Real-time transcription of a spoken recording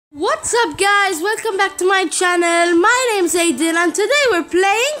What's up guys, welcome back to my channel. My name's Aiden and today we're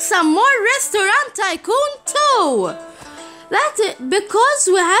playing some more Restaurant Tycoon 2. That's it, because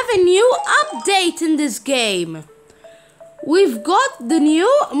we have a new update in this game. We've got the new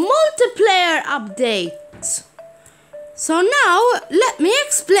multiplayer update. So now, let me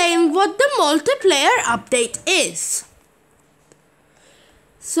explain what the multiplayer update is.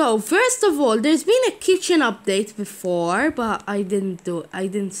 So first of all, there's been a kitchen update before, but I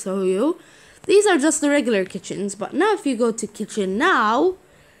didn't show you. These are just the regular kitchens, but now if you go to kitchen now,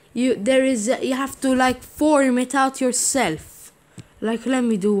 you have to like form it out yourself. Like let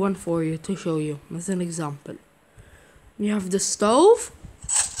me do one for you to show you as an example. You have the stove.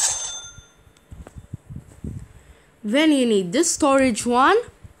 Then you need this storage one.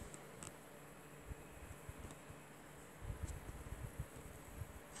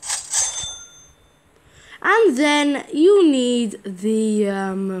 And then you need the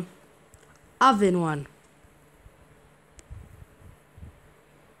oven one.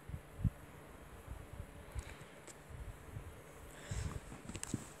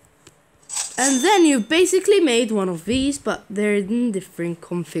 And then you've basically made one of these, but they're in different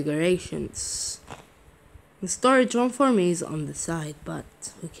configurations. The storage one for me is on the side, but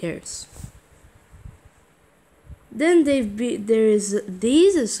who cares? Then there is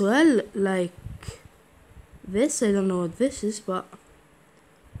these as well, like this. I don't know what this is, but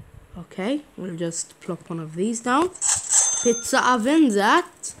okay, we'll just plop one of these down. Pizza oven,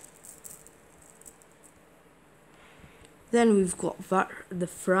 that. Then we've got the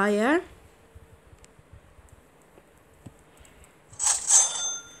fryer.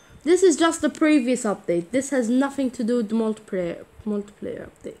 This is just the previous update. This has nothing to do with the multiplayer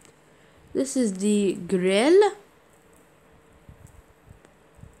update. This is the grill.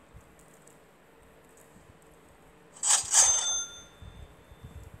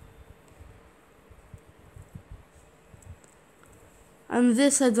 And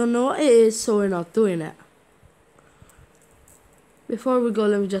this, I don't know what it is, so we're not doing it. Before we go,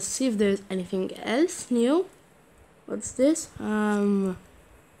 let me just see if there's anything else new. What's this? I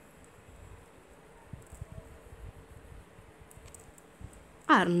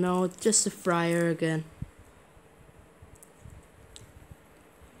don't know, just a fryer again.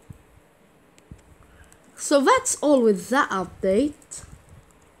 So that's all with that update.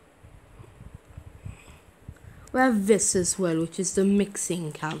 We have this as well, which is the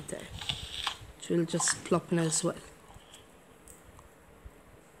mixing counter, which we'll just plop in as well.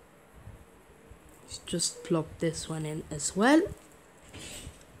 Let's just plop this one in as well.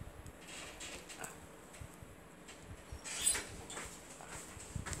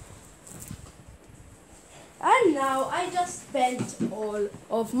 And now I just spent all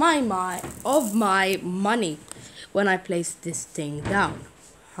of my money when I placed this thing down.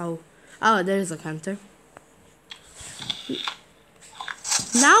 Oh, there's a counter.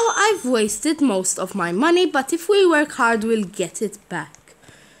 Now I've wasted most of my money, but if we work hard, we'll get it back.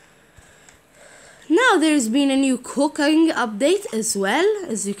 Now there's been a new cooking update as well,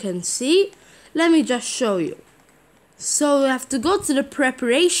 as you can see. Let me just show you. So we have to go to the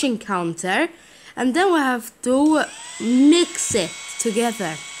preparation counter, and then we have to mix it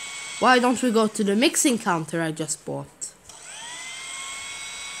together. Why don't we go to the mixing counter I just bought?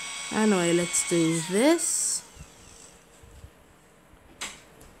 Anyway, let's do this.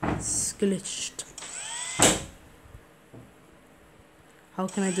 It's glitched. How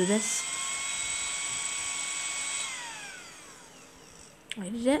can I do this? I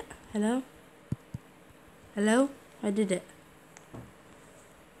did it. Hello? Hello? I did it.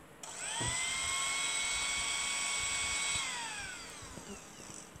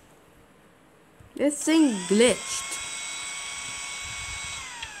 This thing glitched.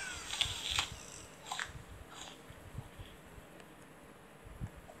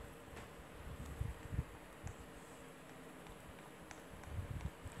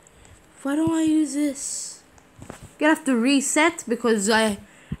 Why don't I use this? Gonna have to reset because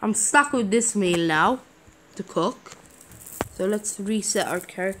I'm stuck with this meal now to cook. So let's reset our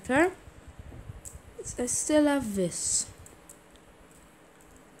character. I still have this.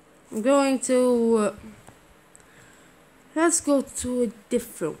 I'm going to let's go to a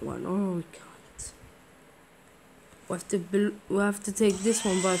different one. Oh, we can't. We have to take this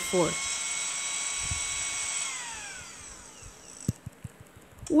one by force.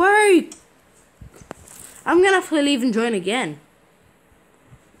 Where are you? I'm gonna have to leave and join again,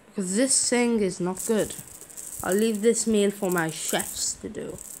 because this thing is not good. I'll leave this meal for my chefs to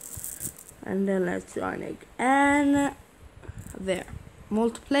do. And then let's join again. There.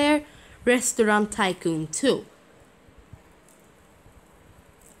 Multiplayer Restaurant Tycoon 2.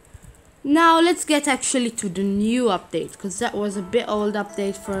 Now let's get actually to the new update, because that was a bit old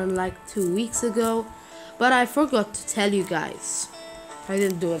update from like 2 weeks ago, but I forgot to tell you guys. I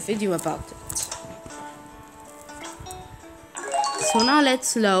didn't do a video about it. So now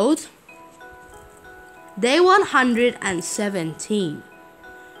let's load day 117.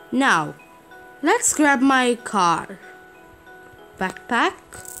 Now let's grab my car, backpack,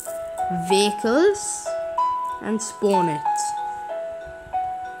 vehicles, and spawn it.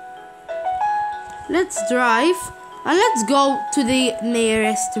 Let's drive and let's go to the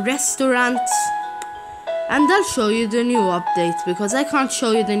nearest restaurant, and I'll show you the new update, because I can't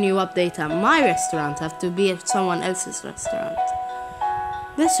show you the new update at my restaurant. I have to be at someone else's restaurant.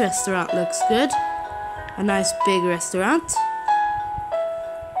 This restaurant looks good. A nice big restaurant.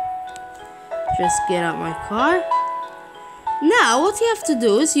 Just get out my car. Now what you have to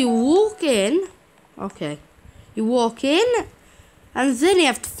do is you walk in. Okay. You walk in and then you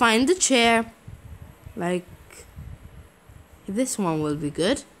have to find the chair. Like this one will be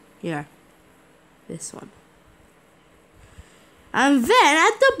good. Yeah. This one. And then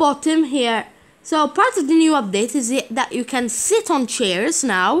at the bottom here, so part of the new update is that you can sit on chairs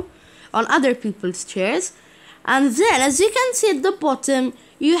now, on other people's chairs. And then as you can see at the bottom,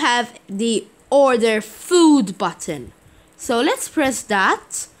 you have the order food button. So let's press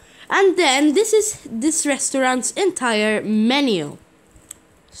that. And then this is this restaurant's entire menu.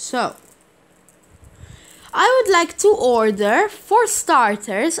 So I would like to order, for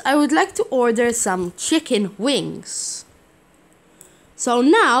starters, I would like to order some chicken wings. So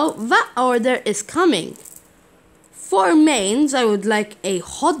now that order is coming. For mains, I would like a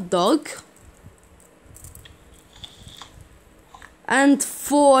hot dog. And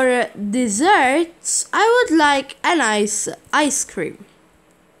for desserts, I would like a nice ice cream.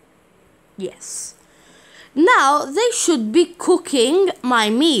 Yes. Now they should be cooking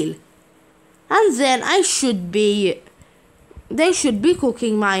my meal. And then they should be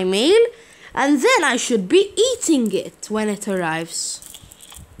cooking my meal, and then I should be eating it when it arrives.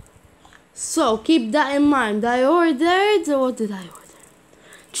 So keep that in mind. I ordered, what did I order?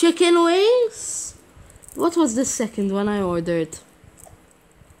 Chicken wings. What was the second one I ordered?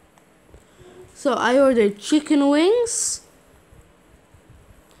 So I ordered chicken wings.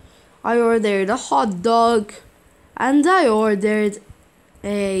 I ordered a hot dog, and I ordered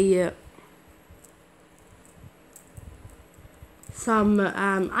some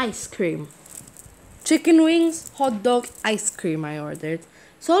ice cream. Chicken wings, hot dog, ice cream I ordered.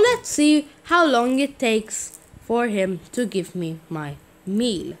 So let's see how long it takes for him to give me my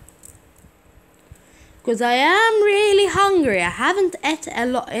meal. Because I am really hungry. I haven't ate a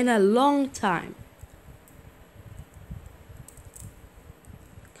lot in a long time.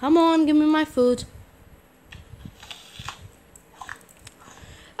 Come on, give me my food.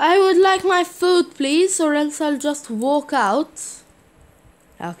 I would like my food, please, or else I'll just walk out.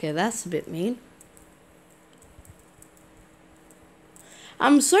 Okay, that's a bit mean.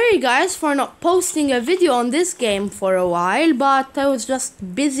 I'm sorry guys for not posting a video on this game for a while, but I was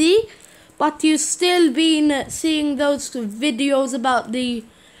just busy. But you've still been seeing those videos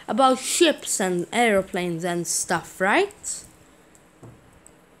about ships and airplanes and stuff, right?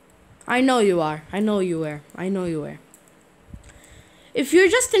 I know you are. I know you were. I know you were. If you're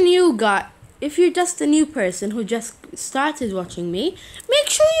just a new guy, if you're just a new person who just started watching me, make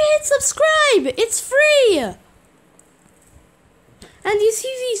sure you hit subscribe. It's free. And you see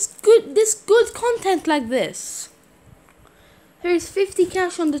this good content like this. There's 50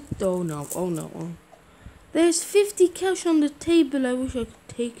 cash on the oh no. There's 50 cash on the table. I wish I could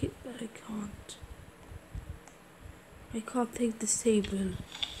take it, but I can't. I can't take this table.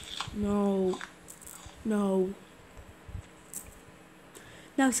 No. Now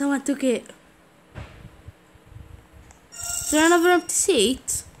someone took it. Is there another empty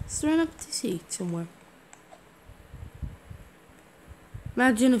seat? Is there an empty seat somewhere?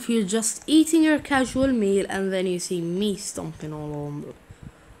 Imagine if you're just eating your casual meal and then you see me stomping all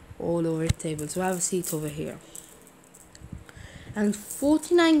over the table. So I have a seat over here. And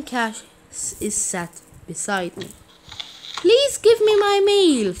 49 cash is sat beside me. Please give me my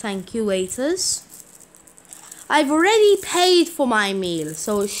meal. Thank you, waiters. I've already paid for my meal,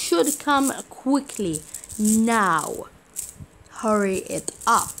 so it should come quickly now. Hurry it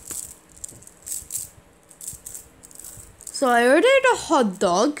up. So I ordered a hot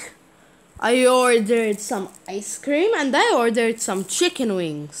dog, I ordered some ice cream, and I ordered some chicken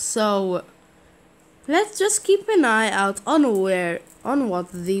wings. So let's just keep an eye out on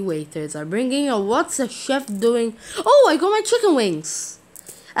what the waiters are bringing, or what's the chef doing. Oh, I got my chicken wings.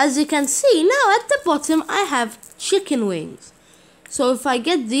 As you can see now at the bottom, I have chicken wings. So if I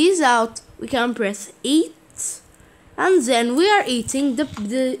get these out, we can press eat, and then we are eating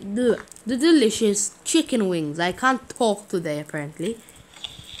the delicious chicken wings. I can't talk today apparently.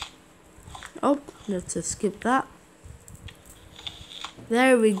 Oh, let's just skip that.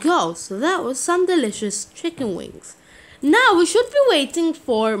 There we go. So that was some delicious chicken wings. Now we should be waiting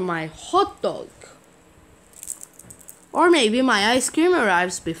for my hot dog. Or maybe my ice cream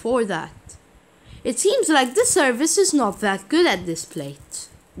arrives before that. It seems like the service is not that good at this place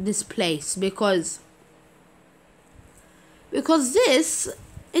because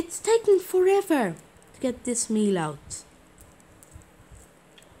it's taking forever to get this meal out.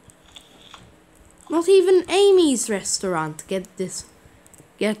 Not even Amy's restaurant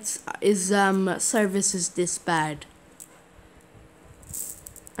service is this bad.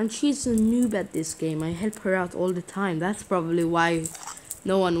 And she's a noob at this game. I help her out all the time. That's probably why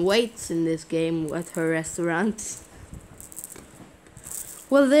no one waits in this game at her restaurant.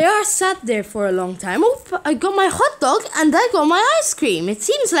 Well, they are sat there for a long time. Oh, I got my hot dog and I got my ice cream. It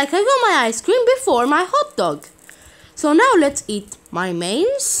seems like I got my ice cream before my hot dog. So now let's eat my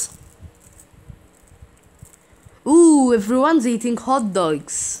mains. Ooh, everyone's eating hot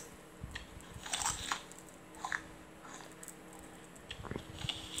dogs.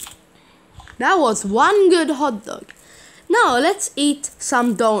 That was one good hot dog. Now let's eat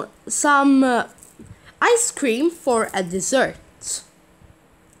some ice cream for a dessert.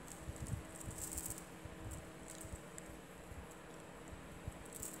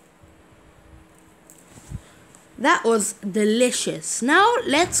 That was delicious. Now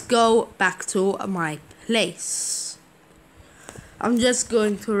let's go back to my place. I'm just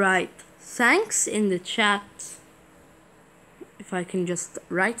going to write thanks in the chat. If I can just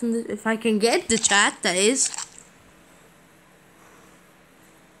write if I can get the chat, that is.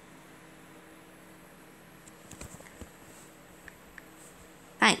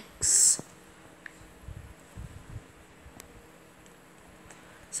 Thanks.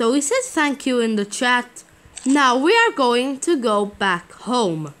 So we said thank you in the chat. Now we are going to go back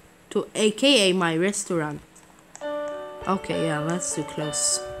home to aka my restaurant. Okay, yeah, that's too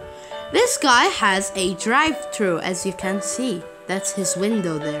close. This guy has a drive-thru, as you can see. That's his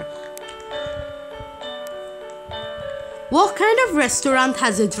window there. What kind of restaurant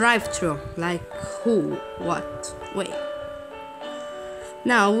has a drive-thru? Like who? What? Wait.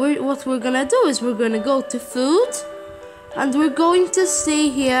 Now, what we're gonna do is we're gonna go to food, and we're going to see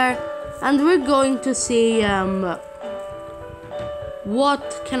here, and we're going to see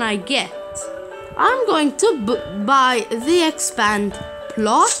what can I get? I'm going to buy the expand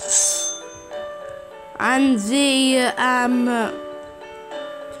plot and the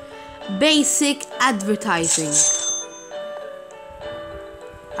basic advertising.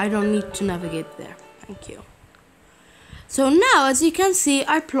 I don't need to navigate there. Thank you. So now, as you can see,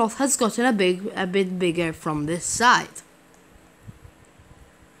 our plot has gotten a bit bigger from this side,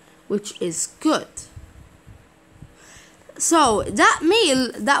 which is good. So that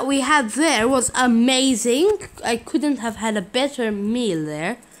meal that we had there was amazing. I couldn't have had a better meal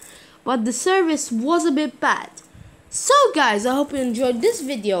there, but the service was a bit bad. So guys, I hope you enjoyed this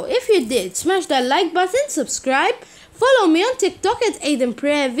video. If you did, smash that like button, subscribe, follow me on TikTok at Aiden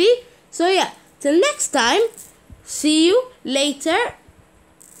Previ. So yeah, till next time, see you later.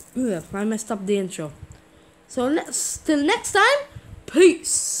 I messed up the intro. So till next time,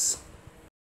 peace.